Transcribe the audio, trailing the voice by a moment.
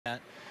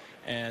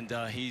And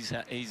he's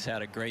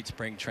had a great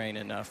spring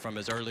training from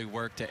his early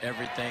work to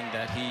everything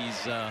that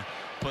he's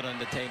put on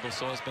the table.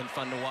 So it's been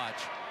fun to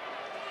watch.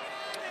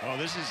 Oh,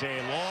 this is a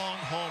long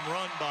home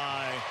run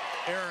by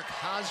Eric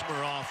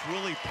Hosmer off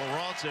Willie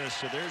Peralta.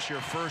 So there's your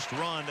first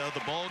run of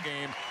the ball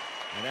game.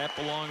 And that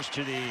belongs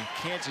to the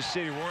Kansas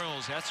City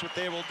Royals. That's what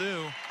they will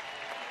do.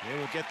 They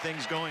will get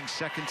things going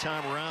second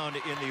time around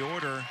in the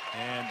order.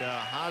 And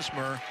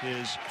Hosmer,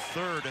 his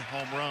third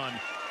home run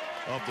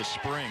of the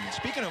spring. And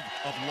speaking of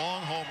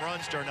long home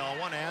runs, Darnell, I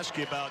want to ask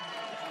you about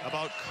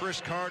Chris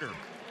Carter.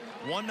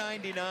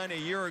 199 a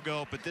year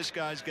ago, but this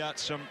guy's got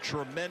some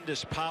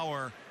tremendous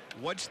power.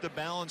 What's the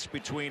balance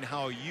between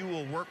how you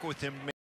will work with him